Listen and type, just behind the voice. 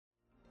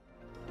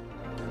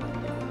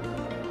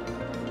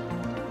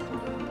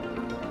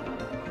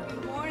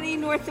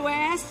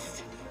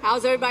Northwest.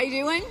 How's everybody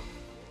doing?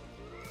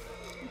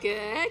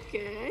 Good,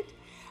 good.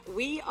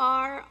 We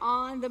are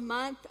on the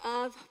month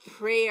of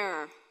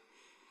prayer.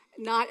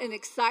 Not an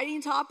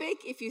exciting topic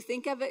if you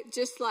think of it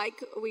just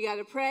like we got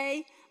to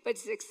pray, but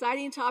it's an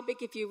exciting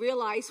topic if you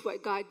realize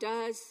what God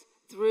does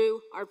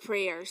through our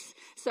prayers.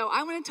 So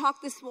I want to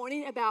talk this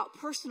morning about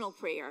personal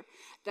prayer,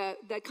 the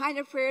kind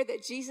of prayer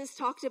that Jesus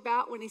talked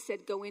about when he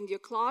said, go into your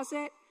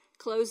closet,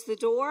 close the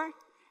door,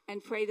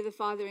 and pray to the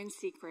Father in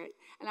secret.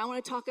 And I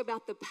want to talk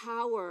about the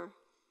power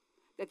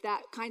that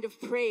kind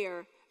of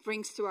prayer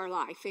brings to our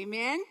life.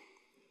 Amen?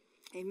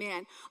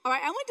 Amen. All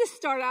right, I want to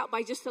start out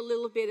by just a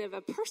little bit of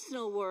a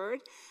personal word.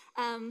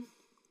 I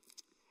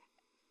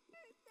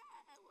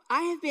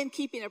have been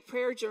keeping a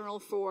prayer journal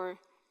for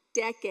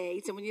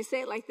decades, and when you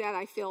say it like that,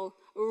 I feel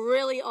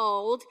really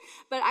old.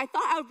 But I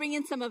thought I would bring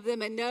in some of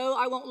them, and no,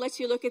 I won't let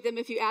you look at them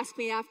if you ask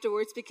me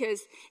afterwards,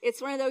 because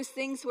it's one of those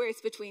things where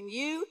it's between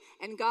you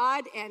and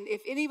God, and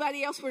if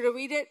anybody else were to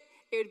read it,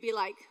 it would be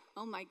like,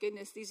 oh my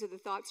goodness, these are the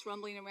thoughts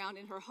rumbling around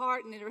in her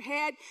heart and in her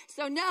head.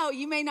 So no,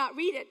 you may not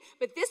read it.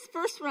 But this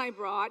first one I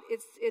brought,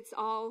 it's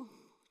all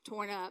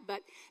torn up.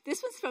 But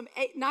this one's from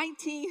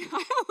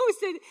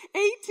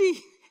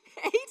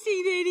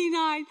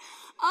 1889.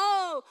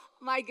 Oh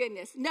my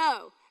goodness,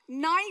 no.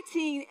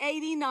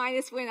 1989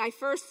 is when I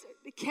first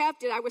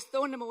kept it. I was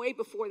throwing them away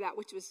before that,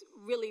 which was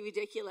really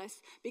ridiculous,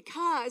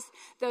 because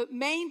the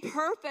main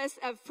purpose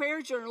of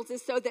prayer journals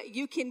is so that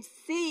you can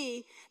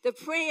see the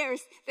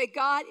prayers that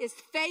God is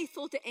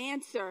faithful to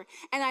answer.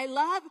 And I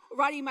love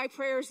writing my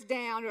prayers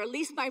down, or at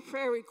least my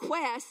prayer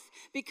requests,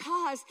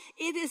 because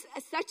it is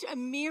such a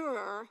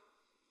mirror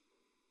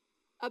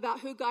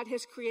about who God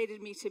has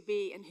created me to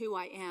be and who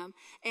I am.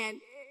 And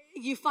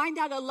you find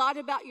out a lot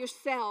about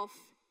yourself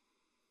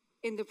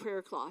in the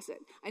prayer closet.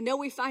 I know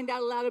we find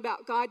out a lot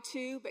about God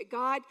too, but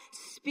God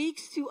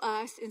speaks to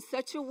us in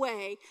such a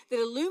way that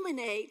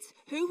illuminates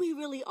who we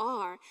really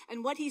are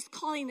and what he's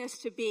calling us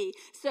to be.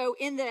 So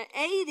in the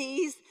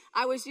 80s,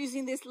 I was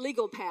using this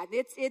legal pad.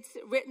 It's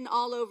written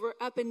all over,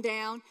 up and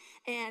down.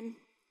 And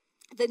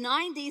the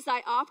 90s,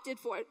 I opted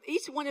for it.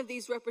 Each one of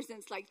these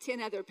represents like 10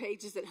 other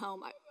pages at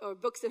home, or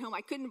books at home.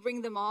 I couldn't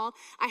bring them all.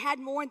 I had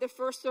more in the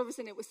first service,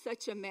 and it was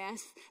such a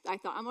mess that I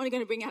thought, I'm only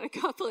going to bring out a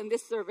couple in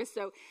this service,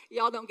 so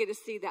y'all don't get to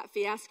see that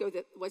fiasco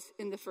that was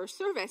in the first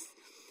service.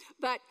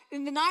 But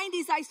in the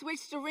 90s, I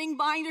switched to ring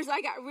binders.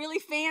 I got really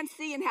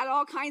fancy and had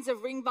all kinds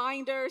of ring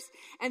binders.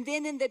 And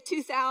then in the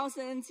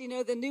 2000s,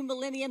 the new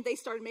millennium, they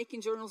started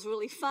making journals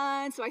really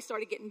fun. So I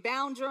started getting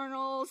bound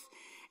journals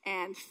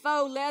and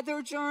faux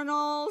leather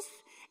journals.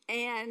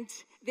 And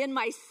then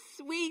my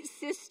sweet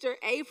sister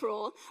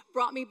April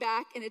brought me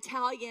back an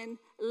Italian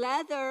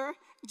leather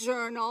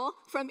journal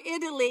from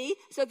Italy.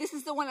 So this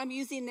is the one I'm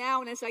using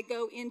now, and as I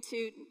go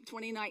into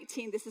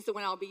 2019, this is the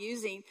one I'll be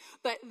using.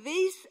 But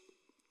these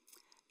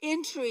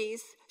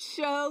entries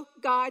show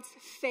God's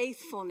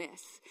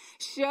faithfulness,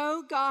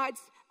 show God's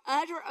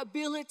utter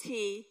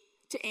ability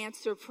to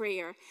answer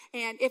prayer.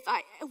 And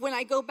when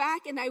I go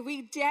back and I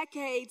read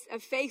decades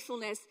of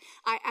faithfulness,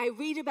 I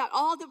read about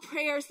all the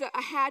prayers that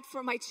I had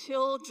for my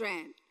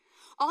children,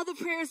 all the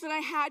prayers that I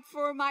had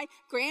for my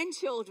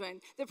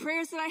grandchildren, the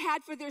prayers that I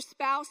had for their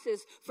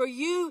spouses, for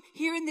you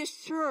here in this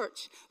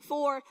church,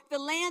 for the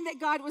land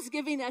that God was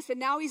giving us, and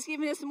now he's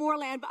giving us more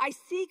land. But I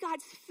see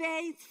God's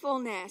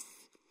faithfulness.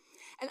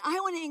 And I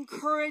want to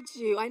encourage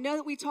you. I know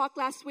that we talked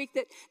last week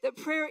that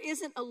prayer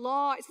isn't a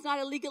law. It's not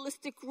a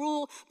legalistic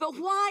rule. But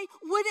why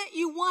wouldn't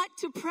you want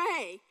to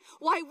pray?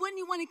 Why wouldn't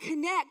you want to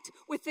connect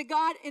with the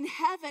God in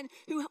heaven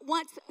who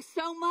wants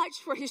so much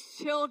for his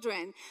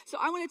children? So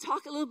I want to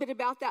talk a little bit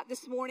about that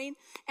this morning.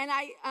 And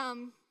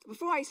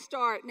before I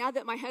start, now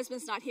that my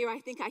husband's not here, I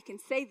think I can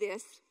say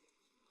this.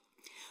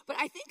 But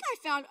I think I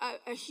found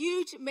a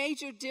huge,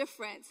 major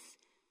difference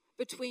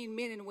between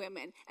men and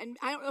women. And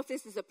I don't know if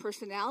this is a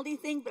personality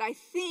thing, but I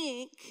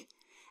think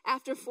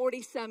after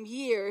 40 some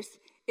years,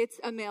 it's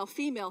a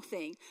male-female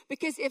thing.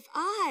 Because if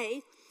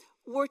I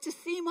were to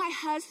see my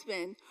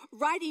husband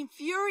writing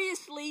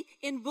furiously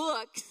in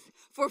books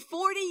for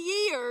 40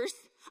 years,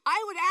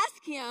 I would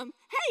ask him,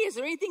 hey, is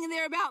there anything in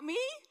there about me?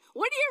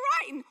 What are you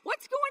writing?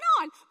 What's going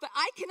on? But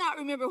I cannot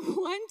remember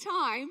one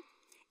time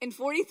in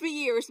 43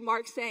 years,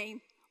 Mark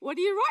saying, what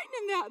are you writing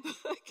in that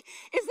book?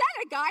 Is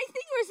that a guy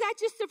thing, or is that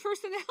just a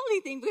personality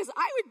thing? Because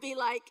I would be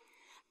like,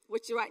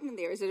 what you writing in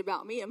there? Is it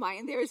about me? Am I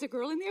in there? Is a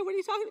girl in there? What are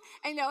you talking about?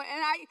 And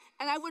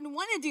I wouldn't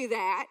want to do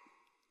that,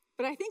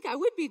 but I think I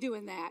would be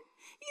doing that.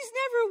 He's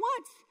never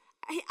once.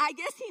 I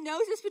guess he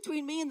knows it's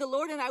between me and the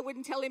Lord, and I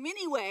wouldn't tell him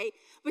anyway.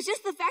 But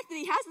just the fact that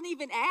he hasn't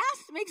even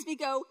asked makes me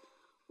go,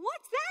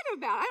 what's that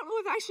about? I don't know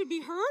if I should be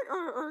hurt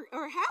or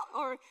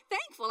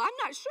thankful. I'm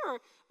not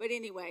sure. But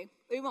anyway,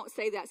 we won't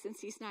say that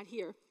since he's not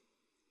here.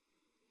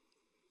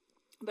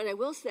 But I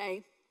will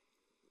say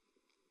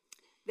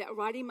that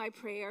writing my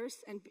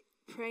prayers and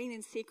praying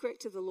in secret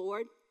to the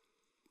Lord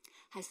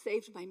has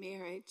saved my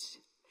marriage.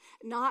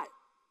 Not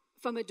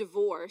from a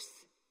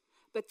divorce,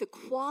 but the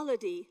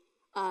quality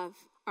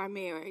of our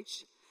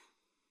marriage.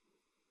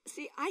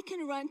 See, I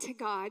can run to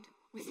God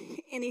with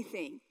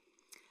anything.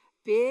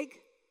 Big,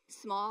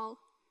 small,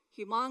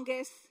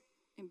 humongous,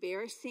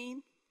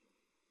 embarrassing,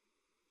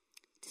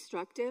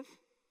 destructive,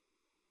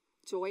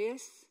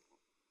 joyous,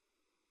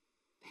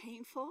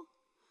 painful.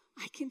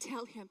 I can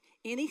tell him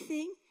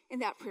anything in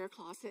that prayer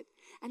closet,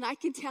 and I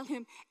can tell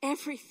him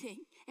everything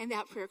in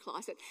that prayer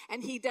closet.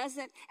 And he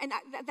doesn't, and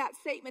that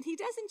statement, he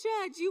doesn't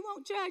judge. You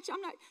won't judge.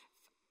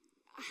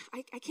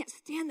 I can't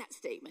stand that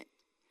statement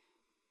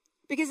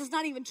because it's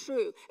not even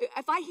true.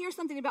 If I hear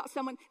something about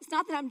someone, it's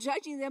not that I'm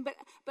judging them,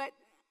 but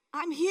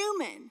I'm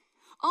human.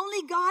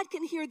 Only God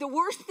can hear the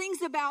worst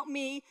things about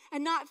me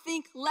and not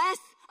think less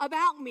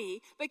about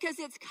me because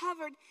it's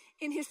covered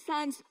in his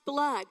son's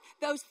blood.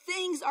 Those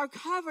things are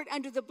covered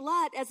under the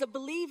blood as a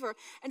believer.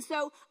 And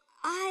so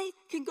I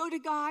can go to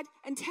God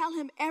and tell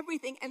him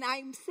everything. And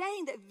I'm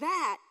saying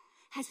that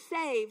has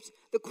saved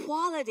the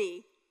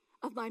quality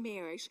of my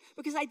marriage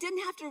because I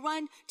didn't have to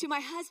run to my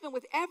husband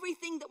with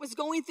everything that was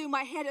going through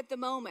my head at the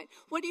moment.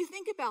 What do you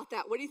think about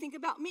that? What do you think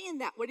about me in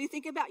that? What do you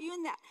think about you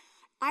in that?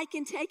 I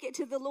can take it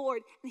to the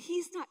Lord, and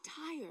he's not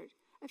tired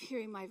of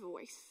hearing my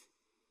voice.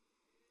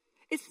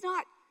 It's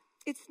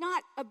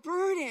not a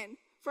burden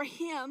for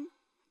him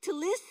to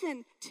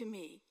listen to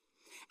me.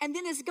 And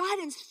then as God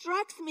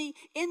instructs me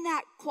in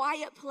that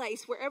quiet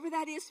place, wherever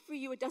that is for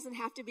you, it doesn't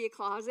have to be a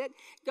closet.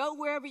 Go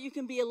wherever you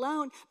can be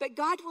alone. But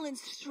God will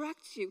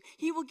instruct you.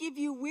 He will give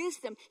you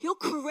wisdom. He'll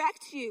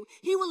correct you.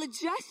 He will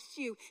adjust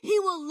you. He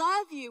will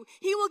love you.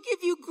 He will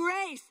give you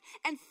grace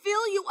and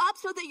fill you up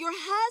so that your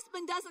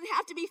husband doesn't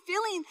have to be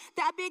filling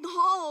that big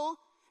hole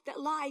that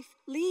life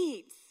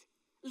leaves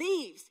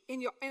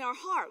in our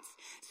hearts.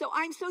 So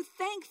I'm so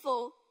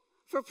thankful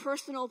for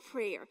personal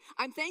prayer.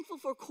 I'm thankful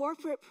for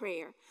corporate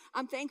prayer.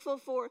 I'm thankful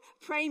for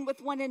praying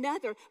with one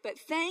another. But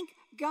thank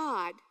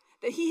God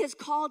that he has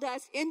called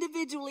us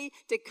individually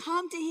to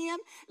come to him,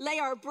 lay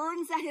our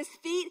burdens at his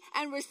feet,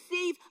 and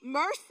receive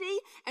mercy,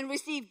 and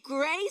receive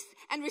grace,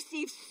 and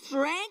receive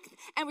strength,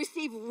 and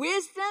receive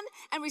wisdom,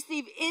 and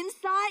receive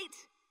insight,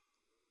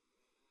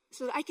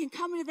 so that I can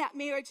come into that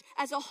marriage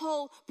as a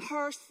whole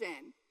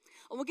person.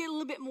 And we'll get a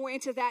little bit more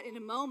into that in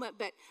a moment,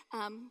 but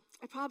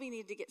I probably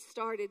need to get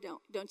started,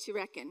 don't you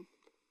reckon?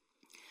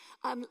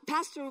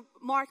 Pastor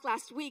Mark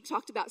last week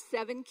talked about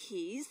 7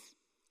 keys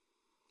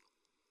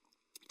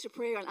to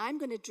prayer, and I'm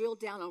going to drill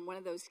down on one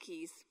of those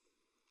keys.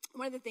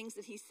 One of the things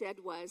that he said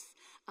was,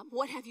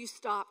 what have you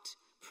stopped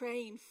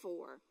praying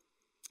for?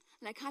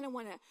 And I kind of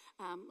want to,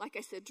 like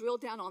I said, drill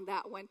down on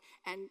that one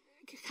and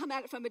come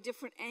at it from a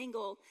different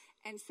angle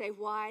and say,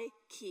 why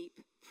keep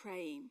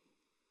praying?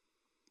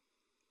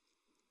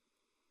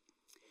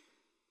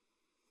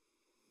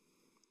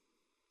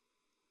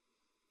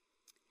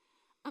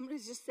 I'm going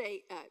to just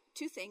say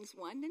 2 things,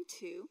 1 and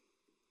 2.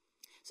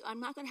 So I'm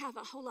not going to have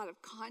a whole lot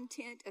of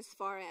content as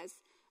far as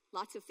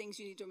lots of things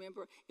you need to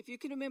remember. If you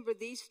can remember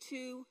these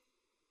 2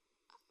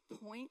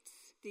 points,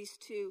 these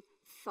 2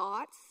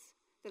 thoughts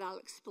that I'll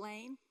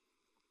explain,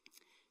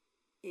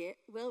 it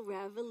will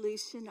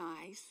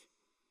revolutionize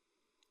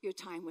your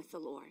time with the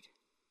Lord.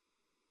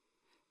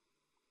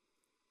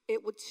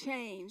 It will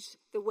change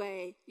the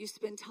way you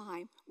spend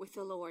time with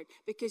the Lord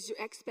because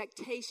your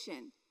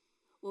expectation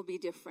will be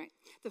different.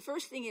 The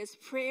first thing is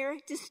prayer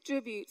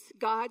distributes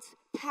God's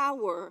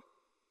power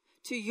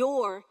to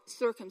your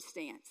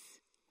circumstance.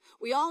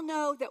 We all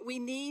know that we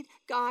need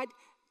God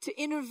to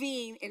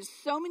intervene in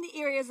so many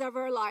areas of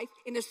our life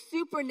in a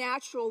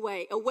supernatural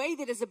way, a way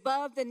that is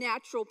above the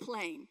natural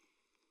plane,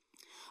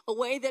 a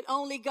way that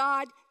only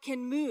God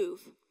can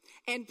move.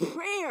 And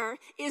prayer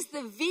is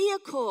the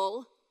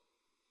vehicle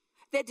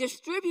that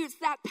distributes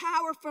that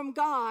power from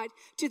God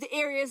to the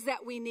areas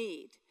that we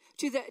need.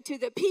 To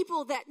the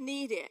people that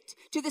need it,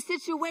 to the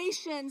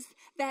situations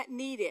that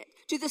need it,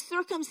 to the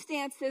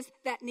circumstances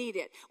that need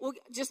it. We'll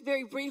just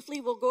very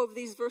briefly, we'll go over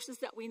these verses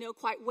that we know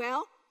quite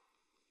well.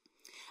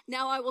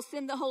 Now I will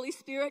send the Holy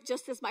Spirit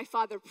just as my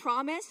Father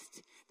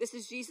promised. This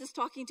is Jesus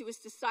talking to his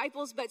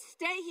disciples, but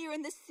stay here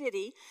in the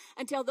city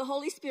until the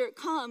Holy Spirit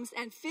comes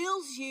and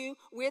fills you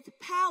with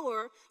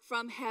power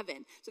from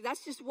heaven. So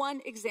that's just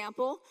one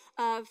example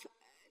of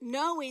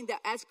knowing that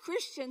as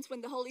Christians,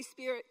 when the Holy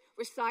Spirit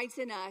resides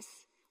in us,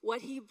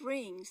 what he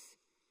brings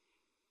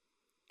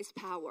is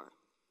power.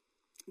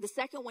 The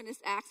second one is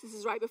Acts. This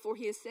is right before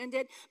he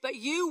ascended. But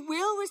you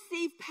will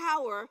receive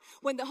power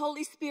when the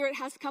Holy Spirit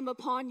has come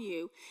upon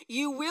you.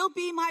 You will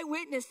be my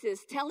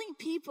witnesses, telling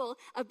people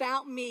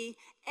about me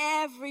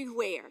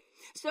everywhere.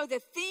 So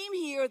the theme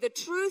here, the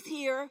truth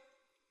here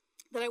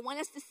that I want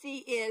us to see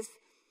is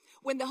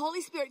when the Holy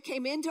Spirit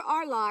came into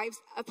our lives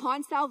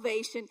upon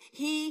salvation,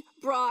 he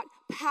brought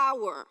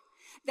power.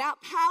 That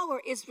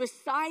power is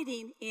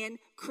residing in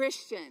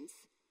Christians.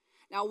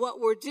 Now,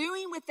 what we're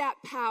doing with that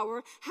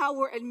power, how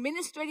we're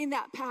administrating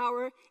that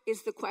power,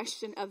 is the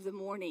question of the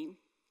morning.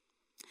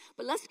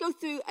 But let's go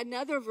through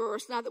another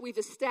verse now that we've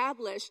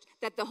established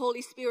that the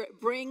Holy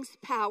Spirit brings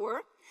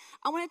power.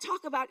 I want to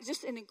talk about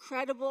just an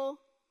incredible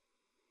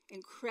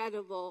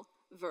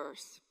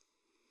verse.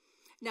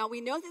 Now,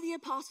 we know that the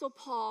Apostle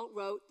Paul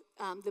wrote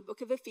the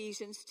book of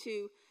Ephesians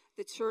to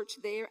the church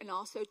there and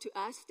also to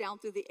us down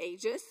through the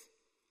ages.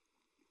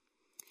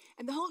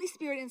 And the Holy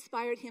Spirit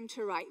inspired him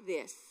to write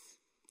this.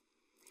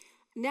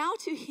 Now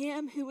to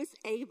him who is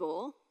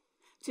able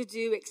to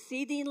do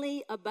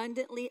exceedingly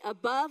abundantly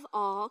above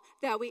all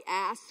that we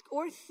ask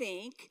or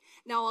think.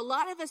 Now, a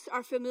lot of us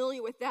are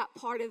familiar with that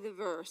part of the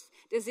verse.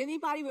 Does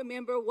anybody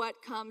remember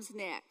what comes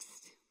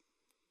next?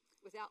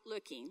 Without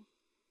looking.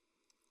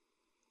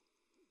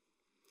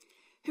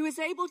 Who is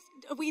able,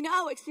 we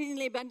know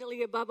exceedingly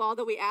abundantly above all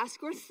that we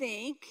ask or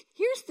think.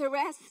 Here's the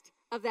rest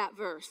of that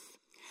verse.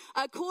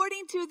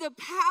 According to the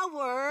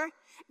power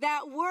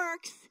that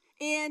works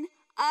in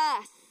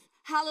us.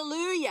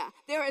 Hallelujah.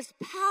 There is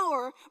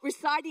power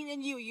residing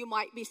in you. You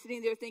might be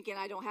sitting there thinking,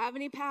 I don't have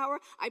any power.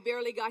 I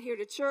barely got here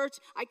to church.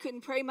 I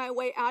couldn't pray my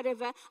way out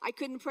of it. I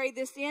couldn't pray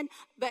this in.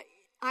 But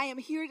I am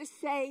here to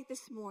say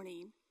this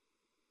morning,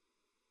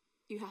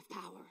 you have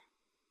power.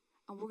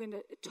 And we're going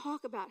to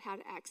talk about how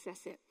to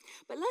access it.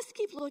 But let's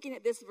keep looking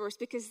at this verse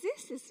because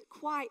this is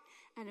quite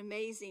an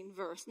amazing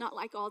verse. Not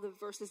like all the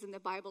verses in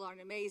the Bible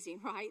aren't amazing,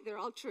 right? They're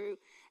all true.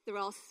 They're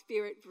all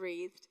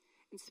spirit-breathed,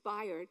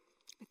 inspired.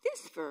 But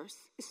this verse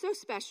is so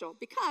special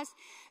because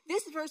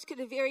this verse could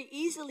have very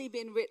easily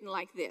been written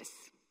like this.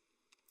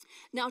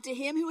 Now to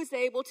him who is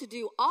able to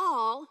do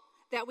all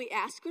that we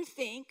ask or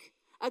think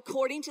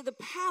according to the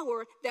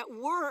power that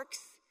works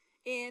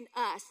in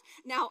us.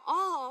 Now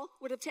all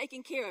would have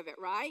taken care of it,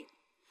 right?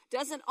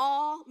 Doesn't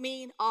all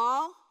mean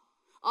all?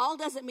 All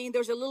doesn't mean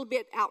there's a little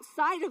bit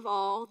outside of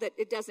all that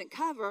it doesn't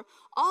cover.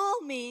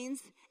 All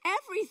means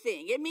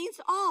everything. It means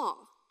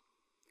all.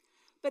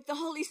 But the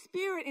Holy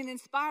Spirit, in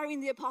inspiring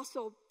the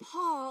Apostle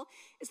Paul,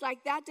 is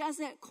like that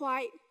doesn't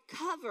quite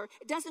cover,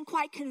 it doesn't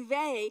quite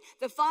convey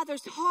the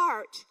Father's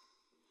heart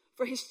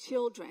for his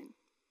children.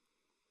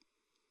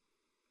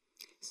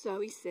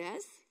 So he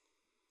says,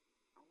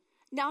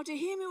 now to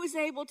him who is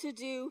able to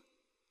do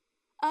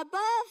above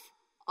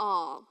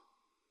all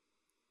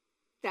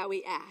that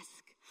we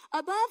ask,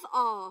 above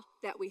all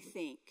that we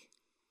think.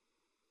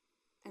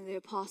 And the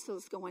apostle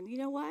is going, you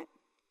know what?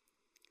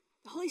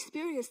 The Holy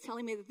Spirit is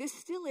telling me that this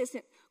still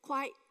isn't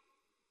quite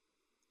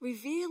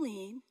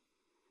revealing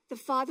the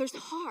Father's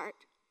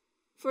heart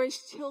for his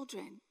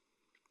children.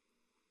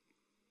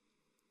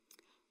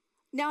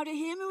 Now to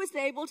him who is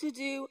able to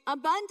do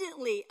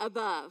abundantly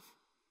above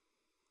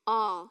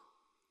all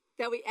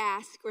that we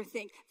ask or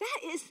think.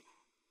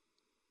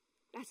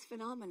 That's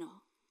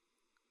phenomenal.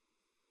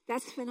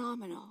 That's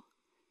phenomenal.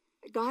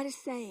 God is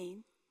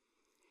saying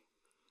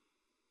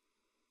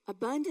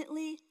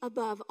abundantly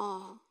above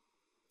all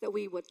that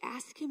we would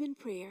ask him in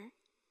prayer,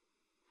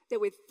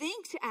 that we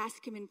think to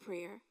ask him in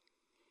prayer,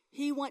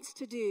 he wants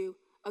to do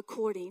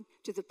according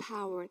to the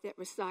power that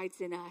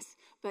resides in us.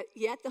 But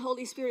yet the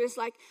Holy Spirit is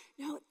like,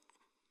 no,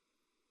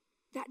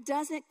 that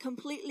doesn't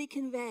completely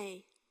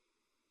convey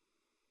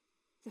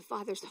the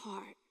Father's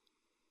heart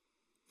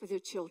for their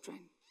children.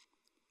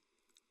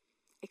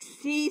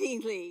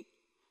 Exceedingly,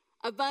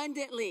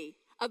 abundantly,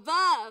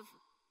 above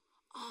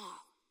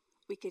all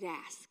we could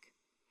ask.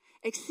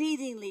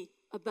 Exceedingly,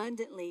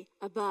 abundantly,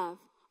 above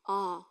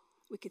all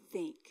we could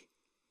think.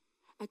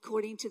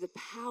 According to the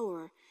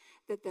power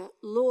that the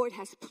Lord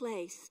has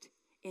placed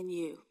in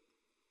you.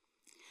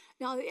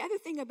 Now, the other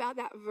thing about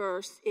that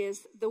verse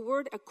is the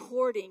word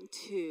according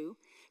to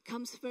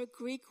comes from a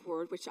Greek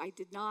word, which I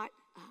did not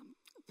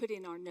put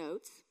in our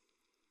notes.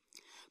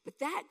 But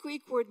that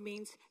Greek word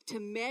means to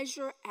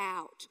measure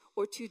out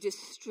or to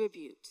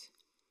distribute.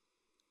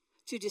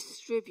 To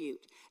distribute.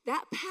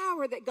 That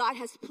power that God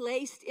has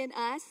placed in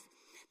us,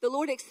 the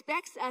Lord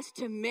expects us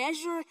to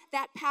measure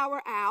that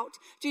power out,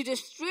 to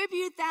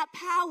distribute that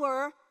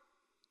power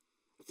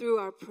through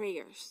our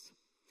prayers.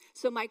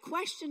 So my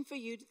question for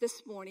you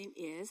this morning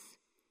is,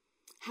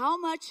 how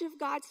much of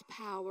God's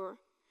power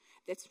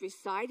that's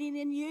residing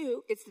in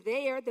you, it's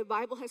there, the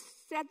Bible has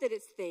said that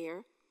it's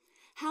there,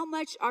 how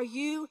much are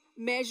you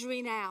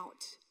measuring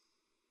out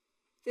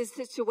the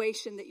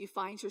situation that you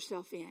find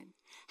yourself in?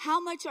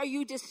 How much are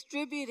you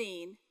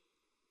distributing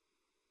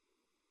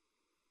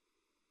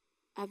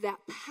of that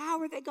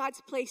power that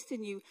God's placed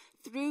in you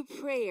through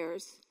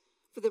prayers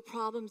for the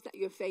problems that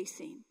you're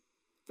facing,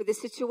 for the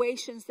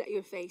situations that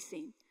you're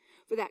facing,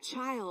 for that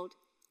child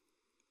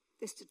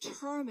that's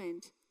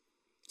determined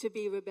to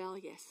be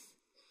rebellious,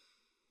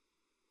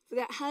 for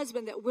that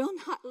husband that will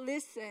not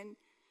listen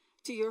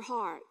to your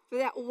heart, for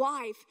that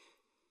wife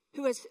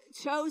who has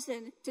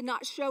chosen to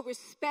not show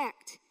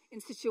respect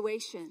in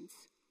situations.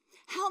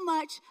 How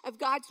much of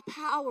God's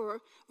power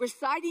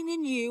residing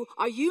in you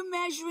are you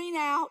measuring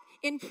out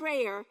in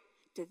prayer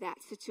to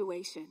that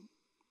situation?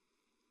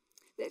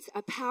 That's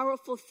a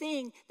powerful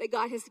thing that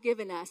God has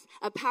given us,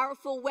 a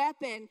powerful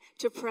weapon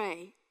to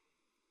pray.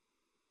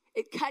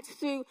 It cuts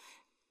through.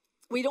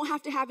 We don't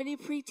have to have any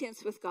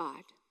pretense with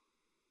God.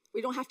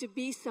 We don't have to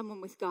be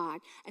someone with God.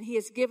 And he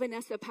has given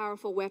us a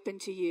powerful weapon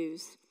to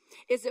use.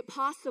 Is it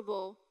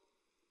possible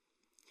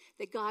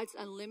that God's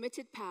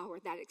unlimited power,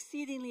 that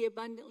exceedingly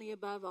abundantly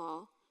above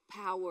all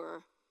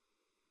power,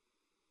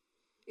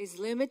 is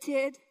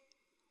limited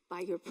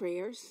by your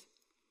prayers?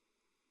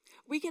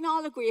 We can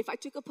all agree, if I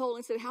took a poll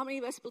and said, how many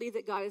of us believe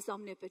that God is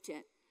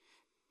omnipotent?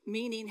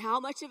 Meaning, how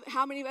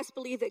many of us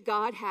believe that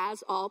God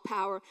has all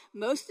power?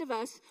 Most of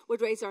us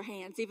would raise our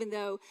hands, even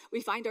though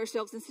we find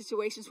ourselves in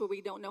situations where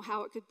we don't know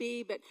how it could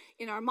be. But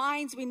in our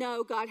minds, we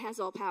know God has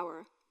all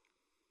power.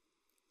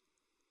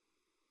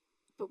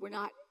 But we're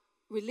not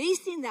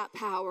releasing that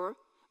power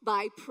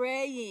by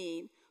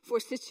praying for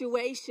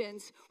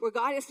situations where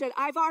God has said,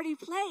 I've already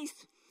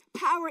placed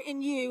power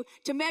in you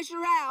to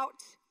measure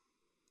out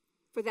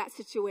for that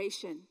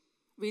situation.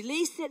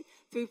 Release it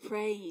through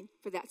praying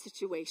for that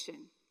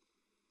situation.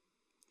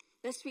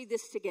 Let's read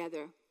this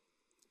together.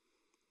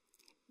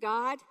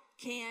 God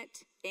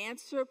can't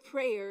answer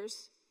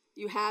prayers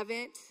you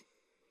haven't.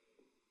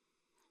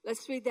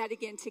 Let's read that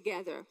again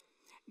together.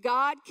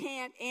 God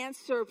can't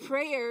answer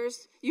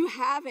prayers you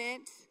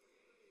haven't.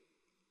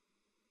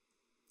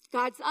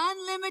 God's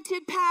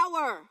unlimited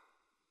power,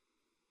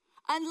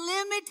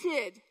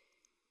 unlimited,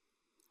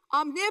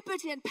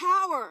 omnipotent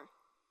power,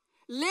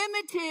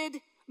 limited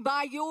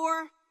by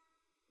your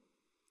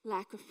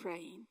lack of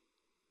praying,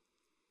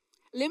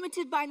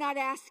 limited by not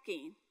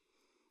asking.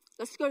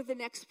 Let's go to the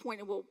next point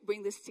and we'll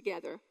bring this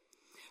together.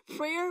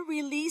 Prayer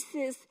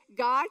releases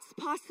God's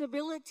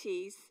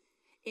possibilities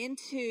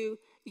into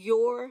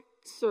your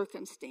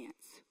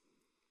circumstance.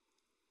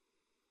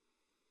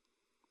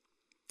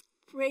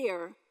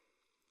 Prayer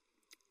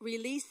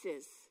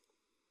releases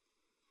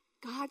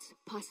God's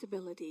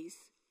possibilities,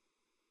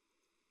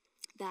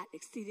 that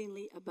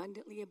exceedingly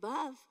abundantly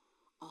above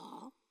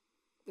all.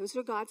 Those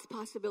are God's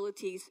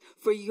possibilities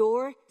for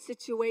your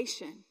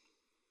situation.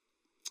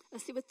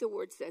 Let's see what the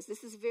word says.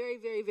 This is very,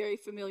 very, very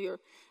familiar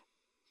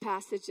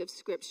passage of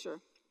Scripture.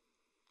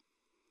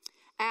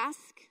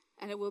 Ask,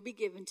 and it will be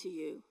given to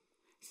you.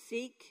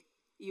 Seek,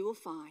 you will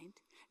find.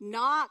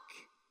 Knock,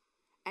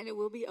 and it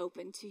will be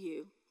open to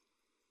you.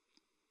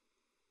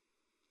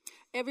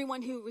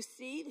 Everyone who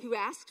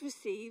asks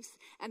receives,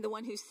 and the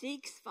one who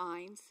seeks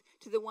finds.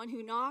 To the one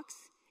who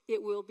knocks,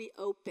 it will be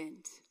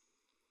opened.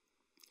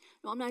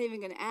 No, I'm not even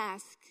going to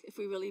ask if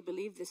we really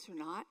believe this or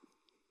not.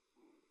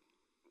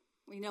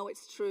 We know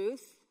it's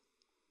truth.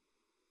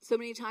 So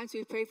many times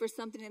we pray for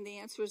something and the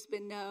answer has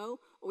been no,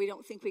 or we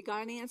don't think we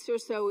got an answer.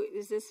 So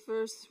is this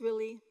verse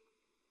really?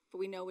 But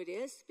we know it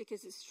is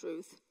because it's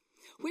truth.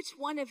 Which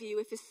one of you,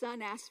 if his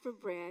son asks for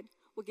bread,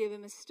 will give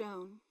him a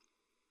stone?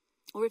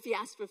 Or if he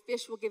asks for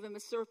fish, will give him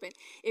a serpent?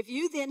 If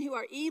you then who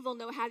are evil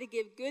know how to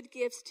give good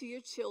gifts to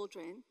your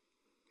children.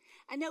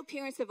 I know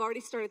parents have already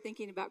started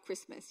thinking about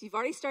Christmas. You've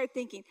already started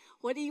thinking,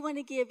 what do you want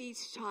to give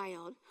each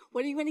child?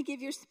 What do you want to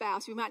give your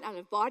spouse? You might not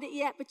have bought it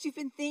yet, but you've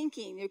been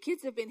thinking. Your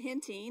kids have been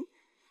hinting,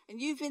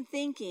 and you've been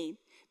thinking.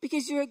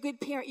 Because you're a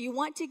good parent. You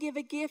want to give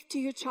a gift to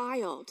your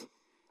child.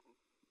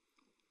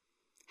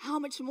 How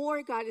much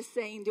more, God is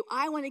saying, do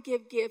I want to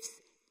give gifts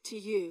to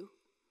you?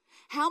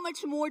 How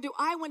much more do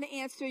I want to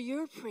answer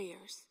your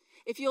prayers?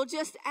 If you'll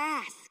just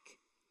ask.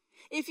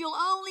 If you'll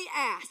only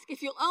ask,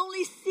 if you'll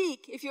only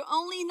seek, if you'll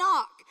only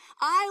knock,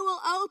 I will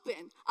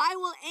open, I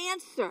will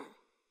answer.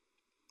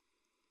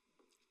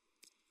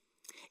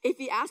 If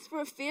he asks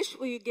for a fish,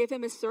 will you give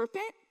him a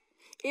serpent?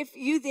 If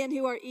you then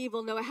who are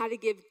evil know how to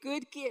give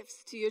good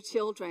gifts to your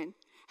children,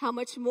 how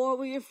much more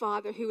will your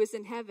Father who is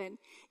in heaven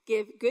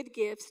give good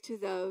gifts to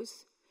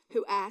those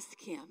who ask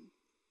him?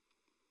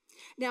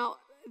 Now,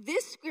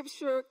 this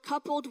scripture,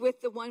 coupled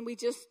with the one we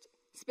just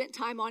spent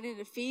time on in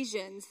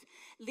Ephesians,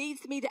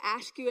 leads me to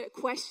ask you a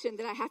question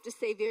that I have to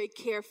say very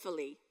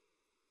carefully.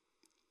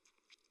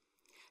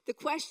 The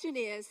question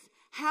is,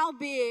 how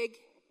big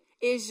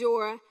is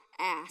your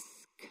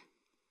ask?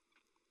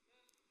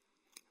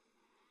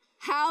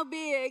 How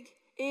big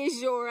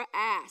is your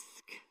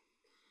ask?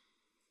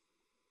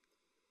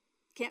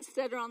 Can't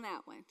stutter on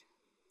that one.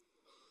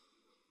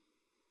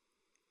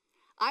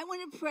 I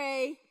want to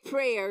pray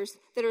prayers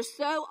that are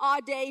so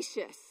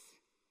audacious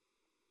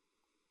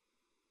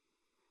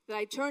that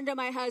I turn to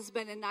my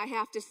husband and I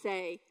have to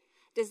say,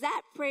 does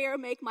that prayer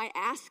make my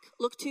ask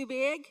look too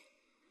big?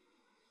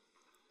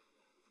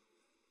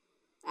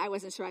 I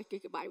wasn't sure I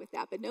could get by with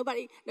that, but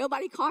nobody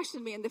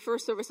cautioned me in the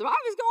first service, so I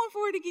was going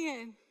for it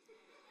again.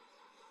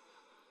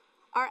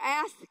 Our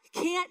ask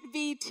can't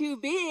be too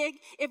big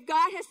if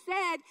God has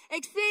said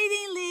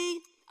exceedingly,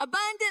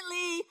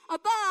 abundantly,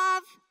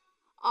 above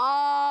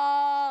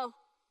all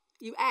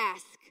you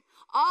ask,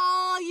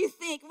 all you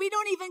think. We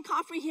don't even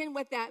comprehend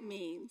what that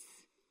means.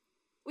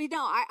 We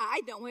don't.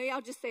 I don't. Maybe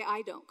I'll just say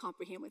I don't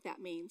comprehend what that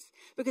means.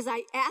 Because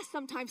I ask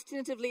sometimes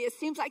tentatively. It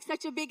seems like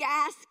such a big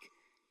ask.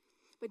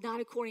 But not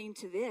according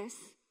to this.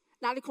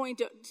 Not according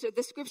to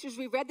the scriptures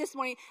we read this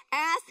morning.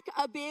 Ask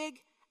a big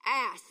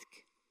ask.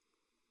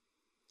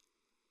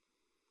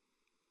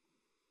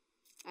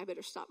 I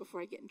better stop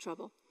before I get in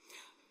trouble.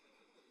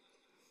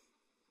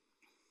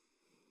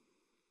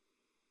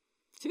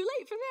 Too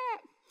late for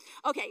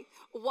that. Okay,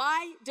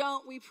 why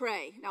don't we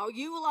pray? Now,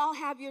 you will all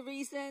have your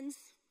reasons.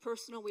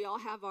 Personal, we all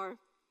have our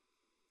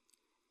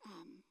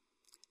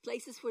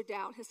places where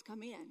doubt has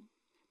come in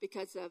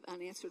because of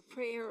unanswered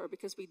prayer, or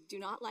because we do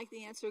not like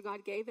the answer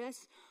God gave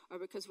us, or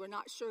because we're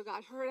not sure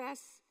God heard us.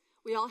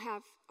 We all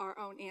have our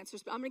own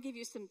answers, but I'm going to give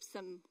you some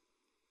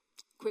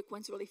quick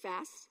ones really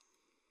fast.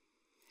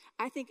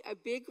 I think a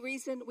big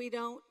reason we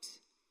don't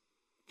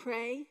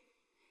pray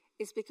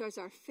is because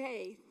our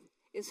faith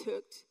is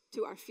hooked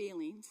to our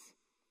feelings.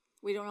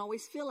 We don't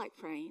always feel like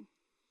praying.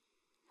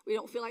 We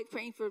don't feel like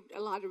praying for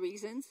a lot of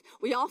reasons.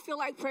 We all feel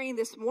like praying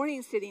this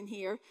morning sitting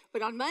here,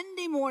 but on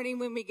Monday morning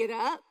when we get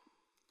up,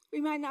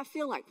 we might not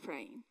feel like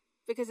praying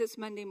because it's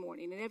Monday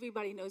morning, and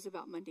everybody knows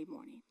about Monday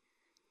morning.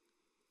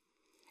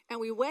 And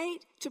we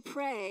wait to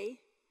pray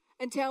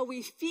until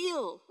we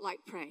feel like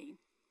praying,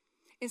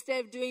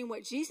 instead of doing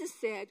what Jesus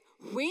said,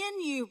 when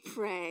you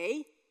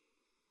pray,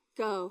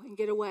 go and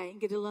get away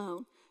and get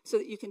alone so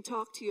that you can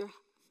talk to your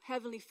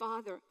Heavenly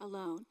Father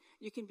alone.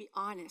 You can be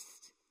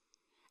honest.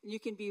 And you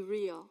can be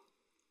real.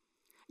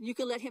 And you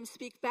can let him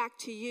speak back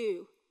to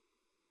you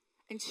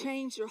and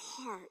change your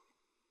heart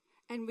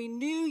and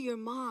renew your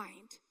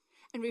mind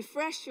and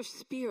refresh your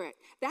spirit.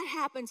 That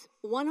happens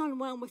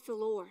one-on-one with the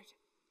Lord.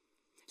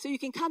 So you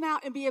can come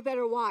out and be a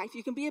better wife.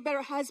 You can be a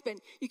better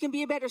husband. You can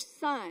be a better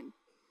son.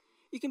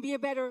 You can be a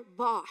better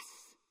boss.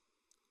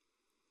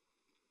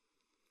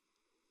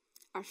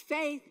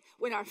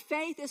 When our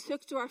faith is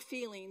hooked to our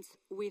feelings,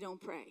 we don't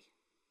pray.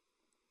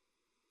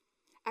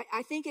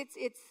 I think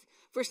it's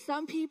for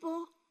some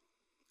people,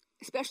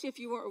 especially if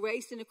you weren't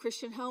raised in a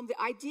Christian home,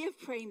 the idea of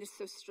praying is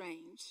so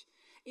strange.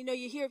 You know,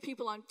 you hear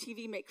people on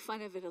TV make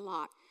fun of it a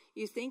lot.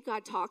 You think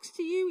God talks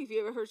to you? Have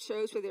you ever heard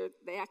shows where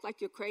they act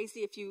like you're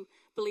crazy if you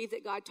believe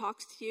that God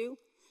talks to you?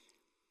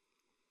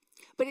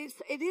 But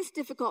it is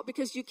difficult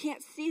because you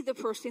can't see the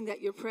person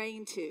that you're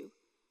praying to.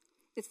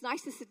 It's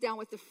nice to sit down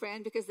with a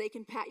friend because they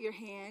can pat your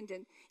hand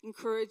and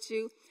encourage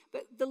you.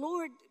 But the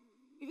Lord,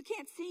 you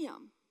can't see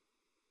him.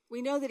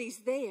 We know that he's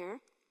there.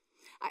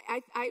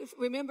 I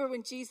remember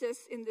when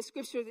Jesus, in the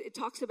scripture, it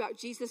talks about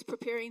Jesus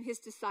preparing his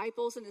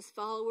disciples and his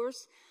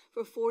followers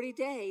for 40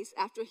 days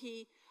after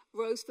he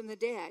rose from the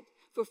dead.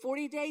 For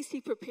 40 days, he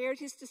prepared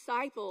his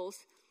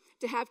disciples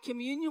to have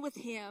communion with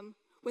him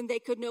when they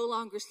could no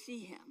longer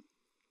see him.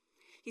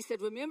 He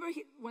said, remember,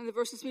 one of the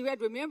verses we read,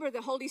 remember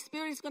the Holy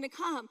Spirit is going to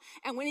come.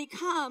 And when he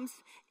comes,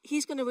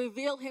 he's going to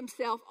reveal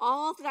himself,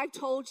 all that I've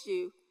told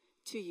you,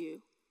 to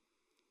you.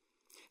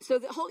 So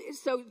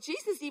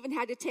Jesus even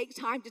had to take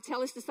time to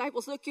tell his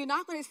disciples, look, you're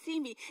not going to see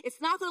me.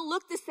 It's not going to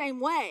look the same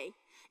way.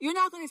 You're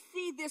not going to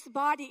see this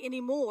body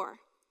anymore.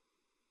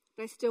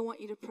 But I still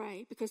want you to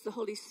pray because the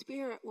Holy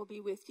Spirit will be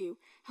with you,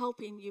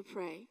 helping you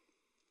pray.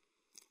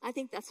 I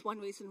think that's one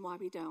reason why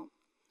we don't.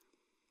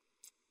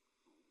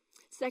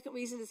 Second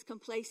reason is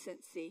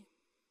complacency.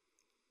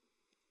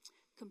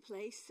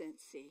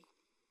 Complacency.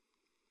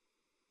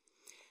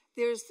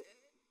 There's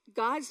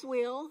God's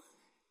will,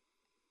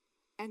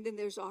 and then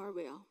there's our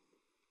will.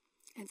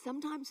 And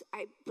sometimes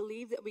I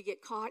believe that we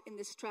get caught in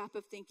this trap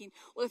of thinking,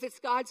 well, if it's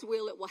God's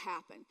will, it will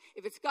happen.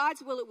 If it's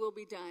God's will, it will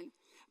be done.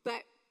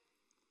 But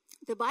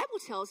the Bible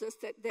tells us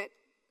that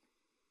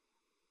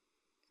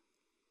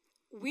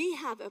we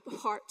have a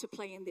part to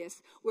play in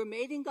this. We're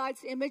made in God's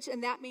image,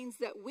 and that means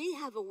that we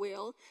have a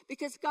will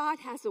because God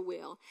has a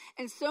will.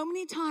 And so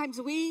many times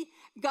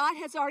God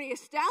has already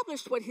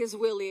established what his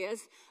will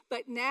is,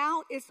 but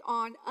now it's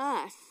on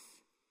us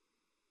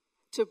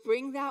to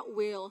bring that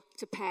will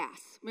to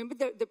pass. Remember,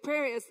 the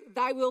prayer is,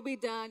 thy will be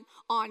done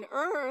on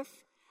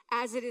earth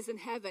as it is in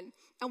heaven.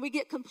 And we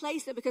get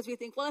complacent because we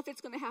think, well, if it's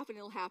going to happen,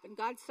 it'll happen.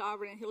 God's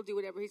sovereign, and he'll do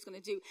whatever he's going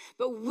to do.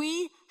 But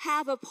we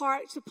have a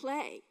part to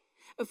play.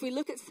 If we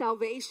look at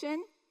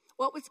salvation,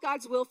 what was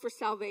God's will for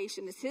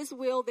salvation? Is his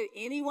will that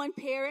anyone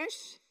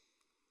perish?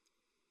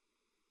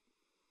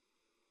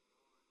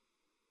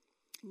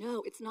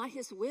 No, it's not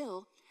his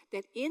will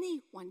that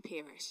anyone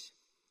perish,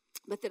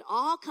 but that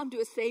all come to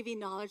a saving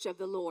knowledge of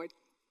the Lord.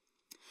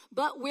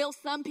 But will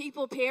some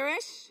people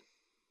perish?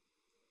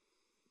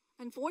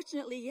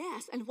 Unfortunately,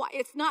 yes. And why?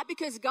 It's not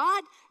because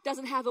God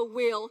doesn't have a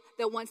will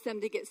that wants them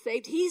to get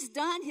saved. He's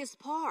done his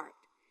part.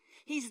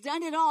 He's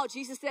done it all.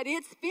 Jesus said,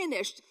 it's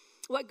finished.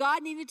 What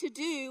God needed to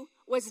do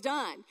was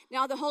done.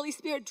 Now the Holy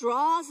Spirit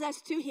draws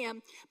us to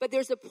him, but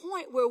there's a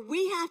point where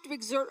we have to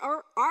exert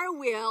our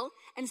will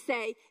and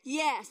say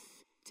yes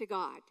to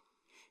God.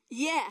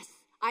 Yes,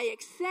 I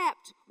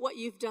accept what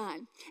you've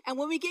done. And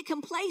when we get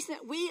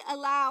complacent, we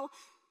allow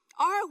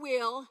our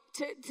will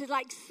to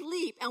like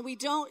sleep, and we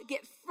don't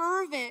get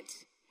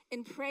fervent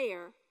in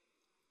prayer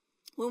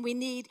when we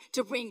need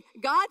to bring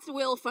God's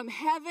will from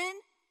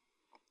heaven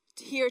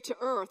here to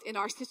earth in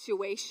our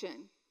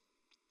situation.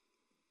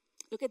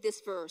 Look at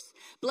this verse.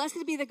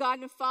 Blessed be the God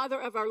and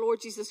Father of our Lord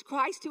Jesus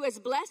Christ, who has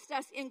blessed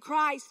us in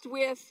Christ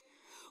with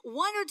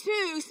one or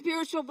two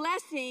spiritual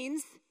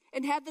blessings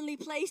in heavenly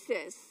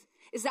places.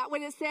 Is that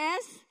what it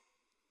says?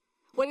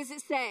 What does it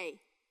say?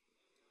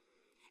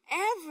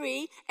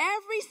 Every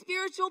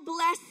spiritual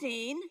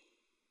blessing.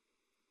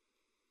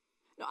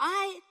 Now,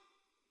 I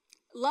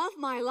love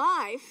my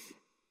life,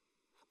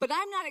 but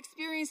I'm not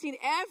experiencing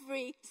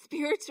every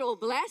spiritual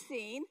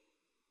blessing.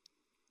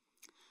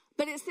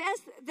 But it says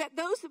that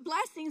those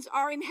blessings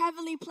are in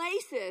heavenly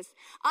places.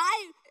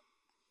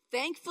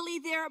 thankfully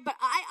there, but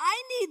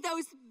I need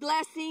those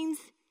blessings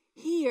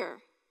here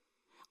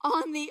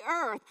on the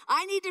earth.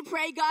 I need to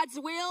pray God's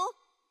will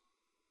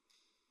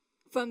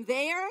from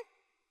there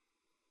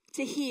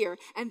to here.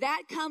 And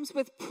that comes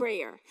with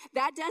prayer.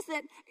 God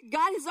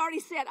has already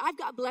said, I've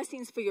got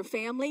blessings for your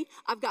family.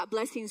 I've got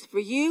blessings for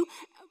you.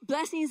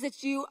 Blessings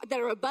that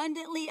are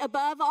abundantly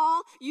above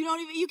all.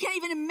 You can't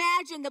even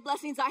imagine the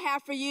blessings I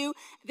have for you.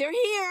 They're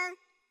here.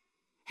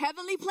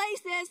 Heavenly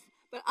places.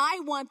 But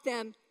I want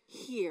them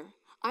here.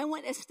 I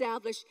want to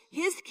establish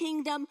his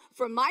kingdom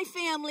for my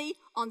family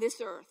on this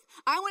earth.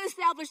 I want to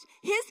establish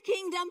his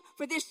kingdom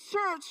for this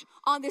church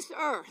on this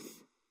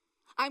earth.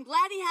 I'm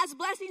glad he has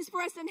blessings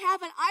for us in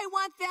heaven. I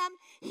want them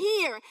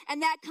here.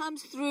 And that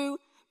comes through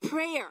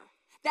prayer.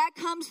 That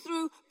comes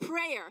through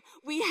prayer.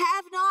 We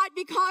have not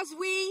because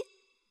we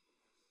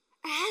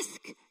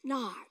ask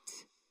not.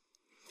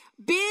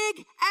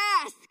 Big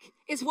ask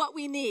is what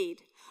we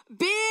need.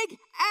 Big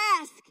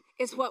ask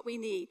is what we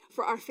need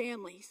for our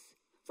families,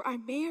 for our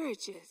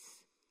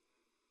marriages,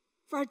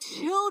 for our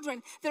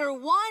children that are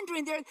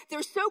wandering.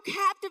 They're so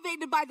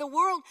captivated by the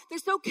world. They're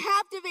so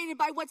captivated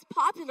by what's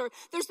popular.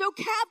 They're so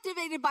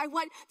captivated by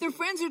what their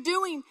friends are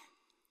doing.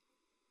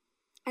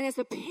 And as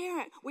a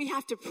parent, we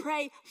have to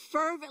pray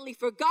fervently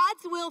for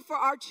God's will for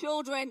our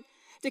children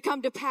to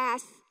come to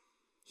pass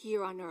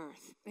here on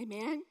earth.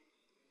 Amen?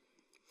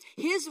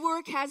 His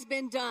work has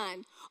been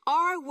done.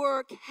 Our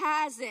work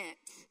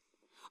hasn't.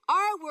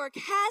 Our work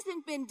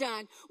hasn't been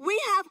done. We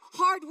have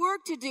hard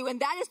work to do, and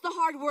that is the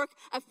hard work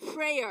of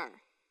prayer.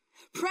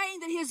 Praying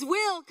that his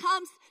will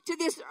comes to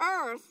this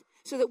earth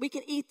so that we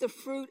can eat the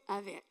fruit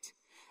of it.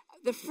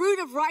 The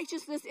fruit of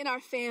righteousness in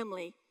our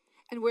family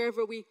and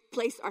wherever we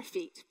place our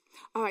feet.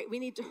 All right, we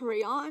need to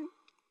hurry on.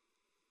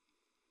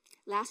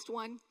 Last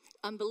one,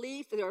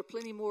 unbelief. There are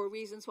plenty more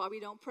reasons why we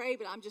don't pray,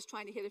 but I'm just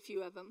trying to hit a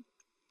few of them.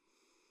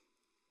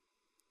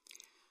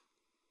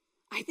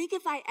 I think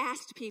if I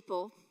asked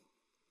people,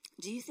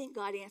 do you think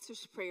God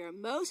answers prayer?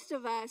 Most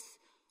of us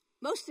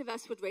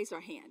would raise our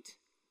hand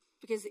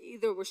because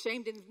either we're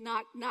ashamed and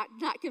not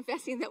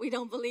confessing that we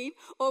don't believe,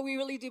 or we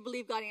really do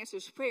believe God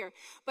answers prayer.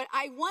 But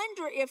I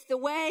wonder if the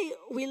way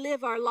we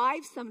live our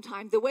lives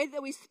sometimes, the way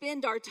that we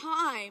spend our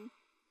time,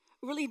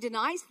 really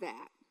denies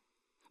that.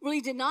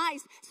 Really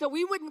denies. So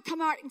we wouldn't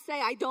come out and say,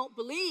 I don't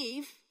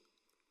believe.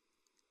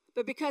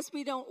 But because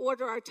we don't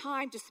order our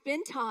time to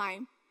spend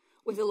time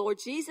with the Lord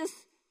Jesus,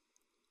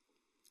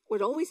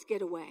 would always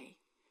get away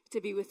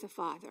to be with the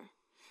Father.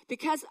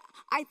 Because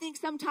I think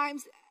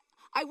sometimes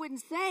I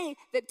wouldn't say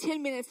that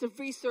 10 minutes of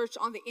research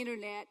on the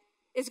internet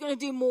is going to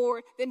do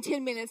more than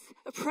 10 minutes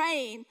of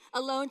praying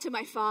alone to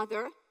my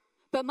Father.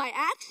 But my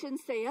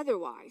actions say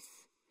otherwise.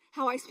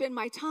 How I spend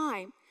my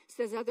time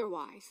says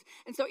otherwise.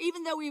 And so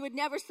even though we would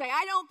never say,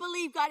 I don't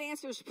believe God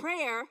answers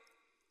prayer,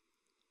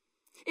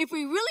 if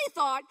we really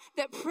thought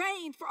that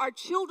praying for our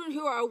children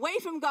who are away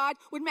from God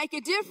would make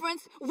a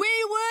difference,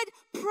 we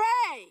would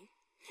pray.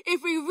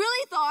 If we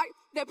really thought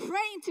that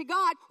praying to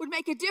God would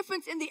make a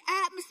difference in the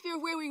atmosphere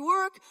where we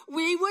work,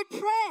 we would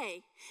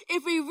pray.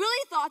 If we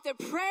really thought that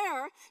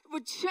prayer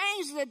would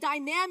change the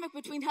dynamic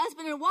between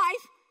husband and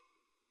wife,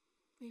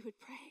 we would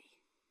pray.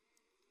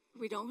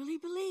 We don't really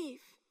believe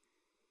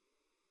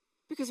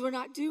because we're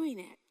not doing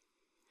it.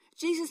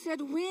 Jesus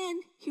said,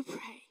 when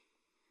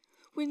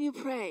you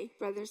pray,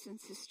 brothers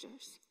and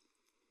sisters.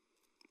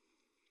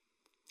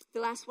 The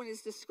last one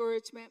is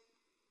discouragement.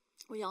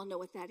 We all know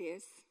what that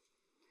is.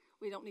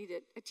 We don't need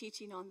a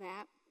teaching on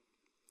that.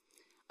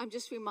 I'm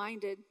just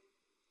reminded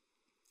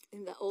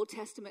in the Old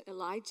Testament,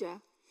 Elijah,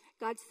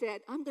 God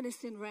said, I'm going to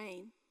send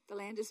rain. The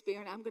land is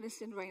barren. I'm going to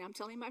send rain. I'm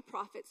telling my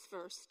prophets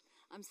first,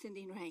 I'm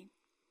sending rain.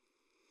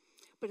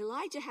 But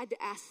Elijah had to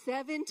ask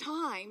 7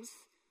 times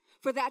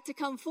for that to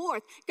come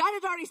forth. God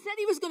had already said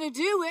he was going to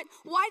do it.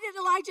 Why did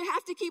Elijah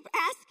have to keep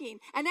asking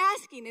and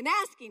asking and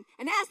asking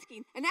and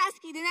asking and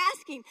asking and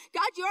asking?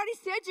 God, you already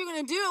said you're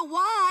going to do it.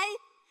 Why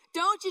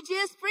don't you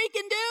just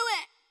freaking do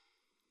it?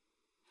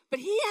 But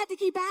he had to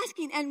keep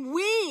asking, and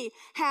we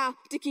have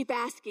to keep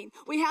asking.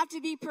 We have to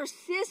be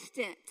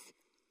persistent.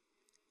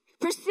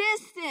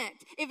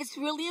 Persistent. If it's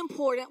really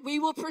important, we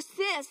will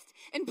persist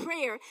in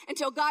prayer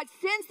until God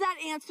sends that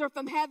answer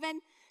from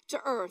heaven to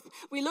earth.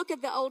 We look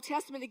at the Old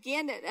Testament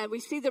again, and we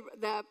see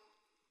the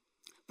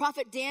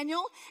prophet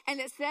Daniel,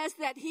 and it says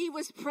that he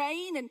was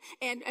praying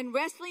and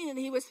wrestling, and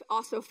he was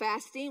also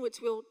fasting, which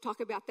we'll talk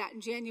about that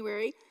in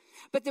January.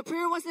 But the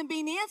prayer wasn't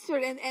being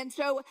answered, and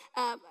so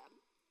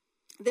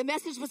the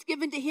message was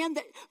given to him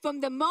that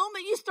from the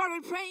moment you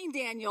started praying,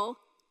 Daniel,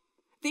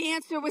 the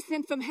answer was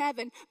sent from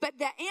heaven. But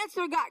the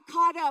answer got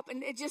caught up,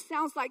 and it just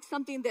sounds like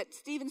something that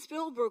Steven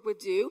Spielberg would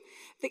do.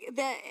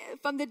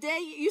 From the day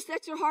you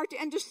set your heart to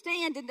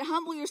understand and to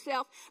humble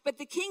yourself, but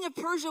the king of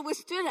Persia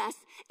withstood us,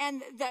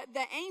 and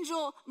the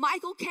angel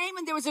Michael came,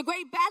 and there was a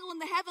great battle in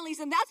the heavenlies,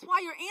 and that's why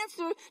your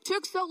answer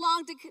took so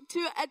long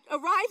to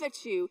arrive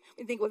at you.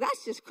 And think, well,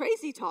 that's just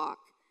crazy talk.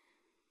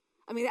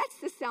 I mean, that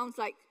just sounds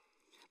like.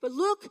 But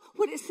look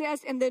what it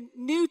says in the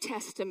New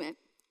Testament.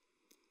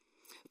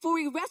 For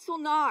we wrestle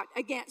not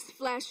against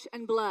flesh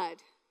and blood.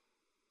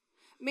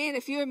 Man,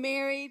 if you're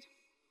married,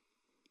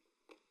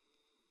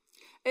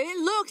 it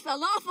looks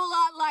an awful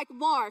lot like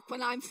Mark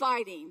when I'm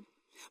fighting.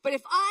 But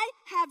if I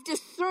have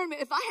discernment,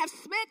 if I have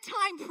spent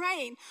time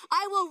praying,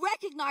 I will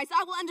recognize,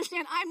 I will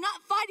understand I'm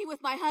not fighting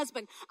with my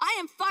husband. I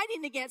am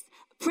fighting against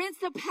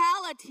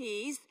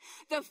principalities,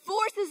 the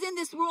forces in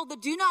this world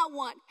that do not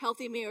want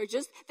healthy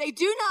marriages. They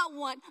do not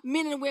want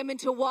men and women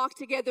to walk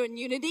together in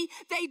unity.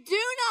 They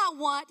do not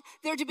want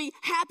there to be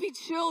happy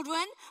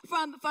children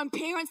from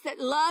parents that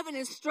love and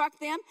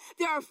instruct them.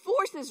 There are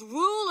forces,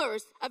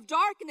 rulers of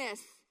darkness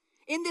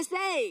in this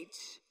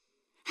age.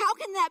 How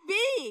can that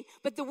be?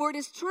 But the word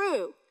is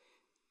true.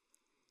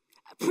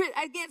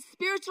 Against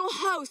spiritual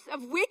hosts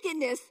of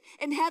wickedness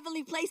in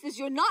heavenly places.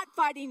 You're not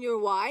fighting your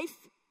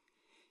wife.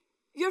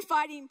 You're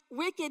fighting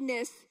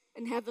wickedness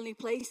in heavenly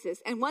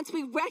places. And once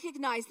we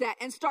recognize that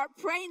and start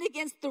praying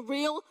against the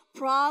real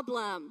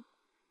problem,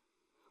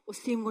 we'll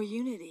see more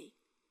unity.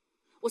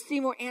 We'll see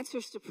more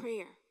answers to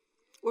prayer.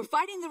 We're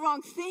fighting the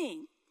wrong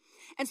thing.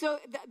 And so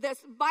the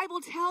Bible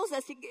tells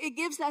us, it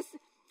gives us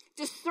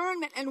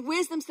discernment and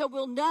wisdom so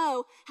we'll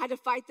know how to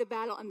fight the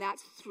battle, and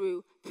that's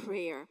through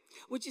prayer.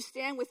 Would you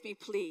stand with me,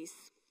 please?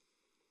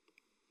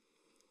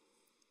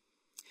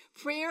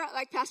 Prayer,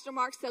 like Pastor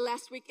Mark said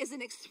last week, is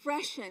an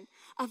expression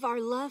of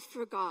our love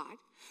for God.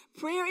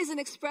 Prayer is an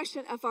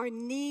expression of our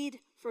need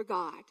for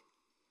God.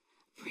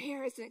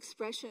 Prayer is an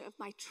expression of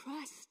my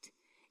trust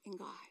in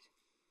God.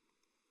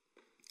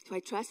 Do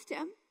I trust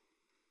him?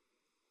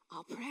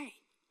 I'll pray.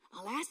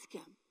 I'll ask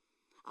him.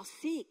 I'll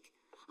seek.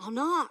 I'll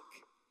knock.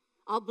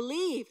 I'll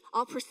believe.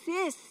 I'll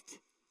persist.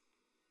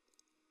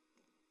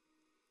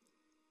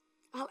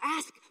 I'll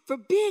ask for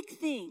big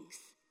things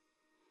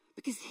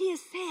because he has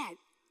said,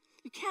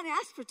 you can't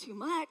ask for too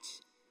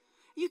much.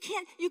 You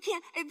can't,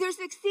 there's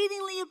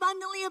exceedingly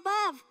abundantly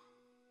above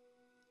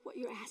what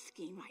you're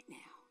asking right now.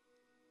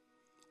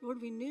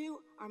 Lord, renew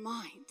our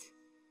mind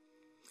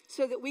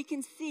so that we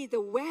can see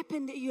the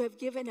weapon that you have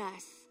given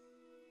us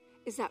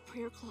is that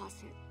prayer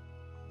closet.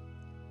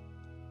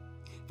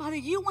 Father,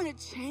 you want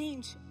to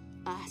change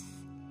us.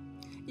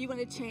 You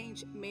want to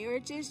change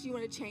marriages. You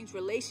want to change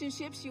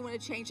relationships. You want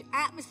to change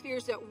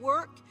atmospheres at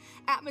work,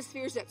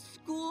 atmospheres at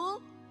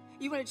school.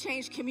 You want to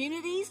change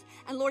communities.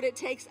 And Lord, it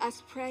takes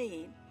us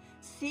praying,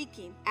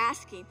 seeking,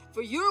 asking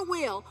for your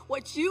will,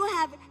 what you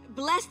have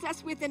blessed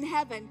us with in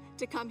heaven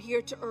to come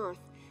here to earth.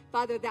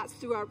 Father, that's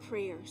through our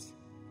prayers.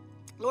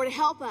 Lord,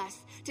 help us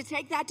to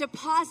take that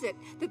deposit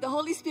that the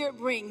Holy Spirit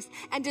brings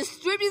and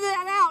distribute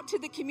that out to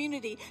the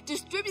community.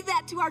 Distribute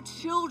that to our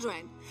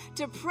children.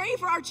 To pray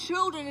for our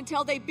children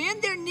until they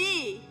bend their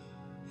knee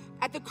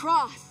at the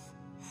cross.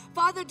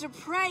 Father, to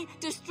pray,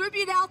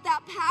 distribute out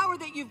that power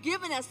that you've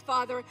given us,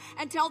 Father,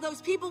 until those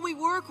people we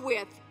work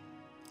with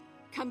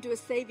come to a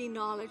saving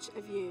knowledge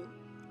of you.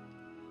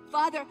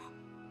 Father,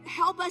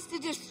 help us to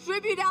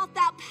distribute out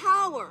that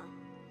power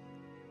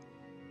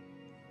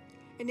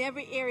in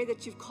every area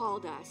that you've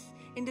called us,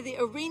 into the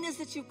arenas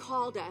that you've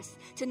called us,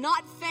 to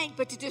not faint,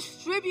 but to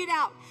distribute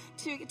out,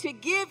 to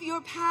give your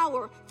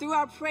power through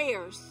our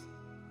prayers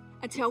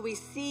until we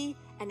see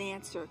an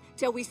answer,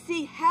 till we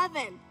see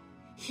heaven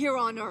here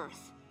on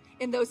earth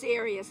in those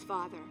areas,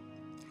 Father.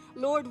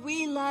 Lord,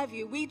 we love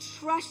you. We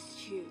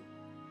trust you.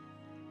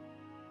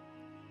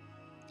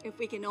 If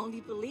we can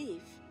only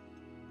believe.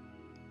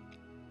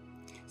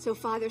 So,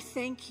 Father,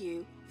 thank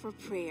you for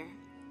prayer.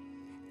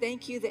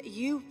 Thank you that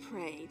you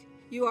prayed.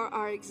 You are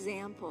our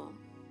example.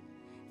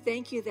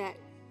 Thank you that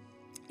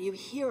you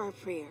hear our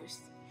prayers.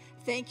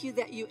 Thank you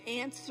that you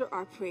answer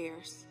our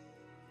prayers.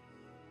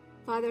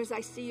 Father, as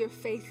I see your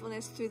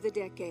faithfulness through the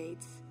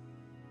decades,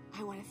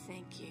 I want to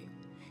thank you.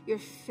 Your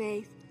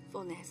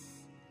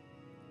faithfulness.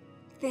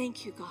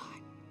 Thank you, God.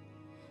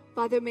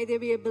 Father, may there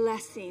be a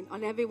blessing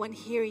on everyone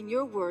hearing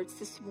your words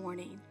this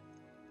morning.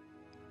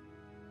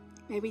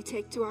 May we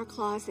take to our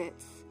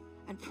closets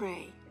and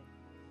pray.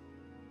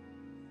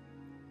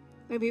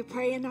 May we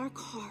pray in our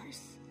cars.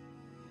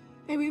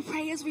 May we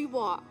pray as we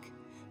walk.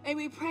 May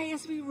we pray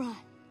as we run.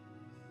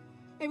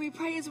 May we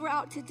pray as we're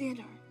out to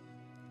dinner.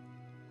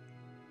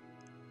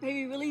 May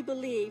we really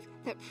believe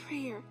that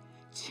prayer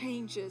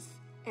changes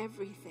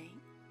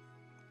everything.